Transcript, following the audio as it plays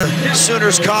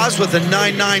Sooners cause with a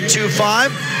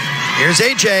 9.925. Here's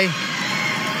AJ.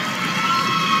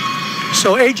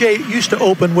 So AJ used to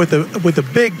open with a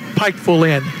big pike full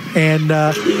in, and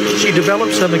she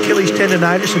developed some Achilles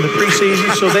tendonitis in the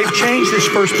preseason, so they've changed this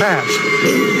first pass.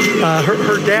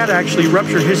 Her dad actually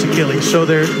ruptured his Achilles, so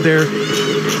they're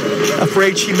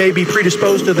afraid she may be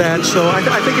predisposed to that. So I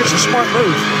think it's a smart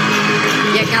move.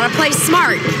 You gotta play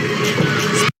smart.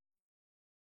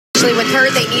 With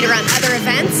her, they need her on other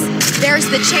events. There's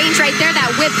the change right there,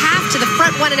 that whip half to the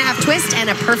front 1.5 twist, and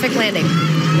a perfect landing.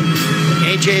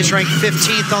 AJ is ranked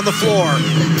 15th on the floor.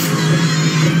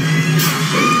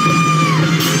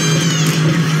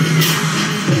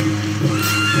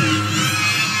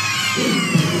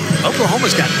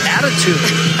 Oklahoma's got attitude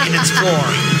in its floor.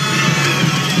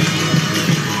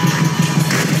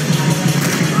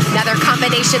 Another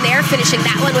combination there, finishing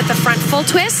that one with the front full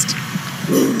twist.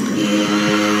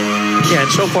 Yeah,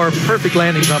 and so far, perfect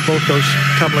landings on both those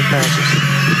tumbling passes.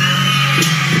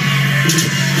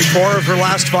 4 of her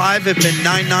last 5 have been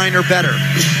 9.9 or better.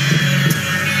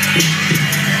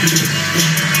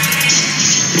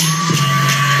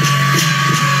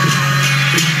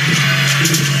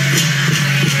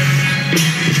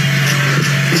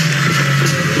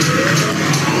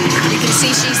 You can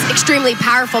see she's extremely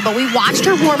powerful, but we watched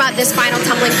her warm up this final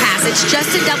tumbling pass. It's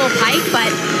just a double pike,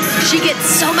 but she gets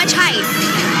so much height.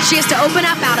 She has to open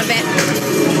up out of it.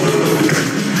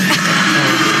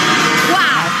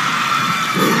 Wow.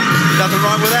 Nothing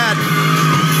wrong with that.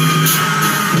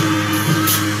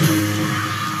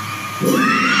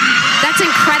 That's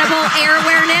incredible air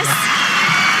awareness.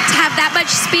 To have that much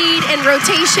speed and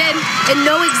rotation and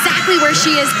know exactly where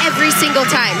she is every single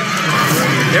time.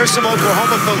 There's some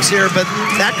Oklahoma folks here, but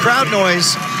that crowd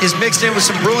noise is mixed in with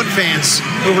some Bruin fans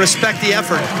who respect the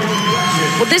effort.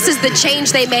 Well, this is the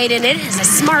change they made, and it is a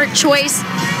smart choice.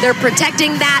 They're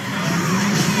protecting that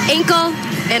ankle,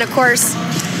 and of course,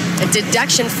 a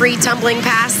deduction-free tumbling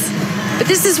pass. But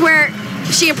this is where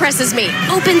she impresses me.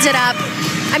 Opens it up.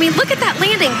 I mean, look at that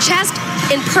landing. Chest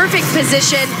in perfect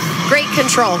position. Great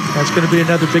control. That's going to be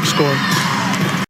another big score.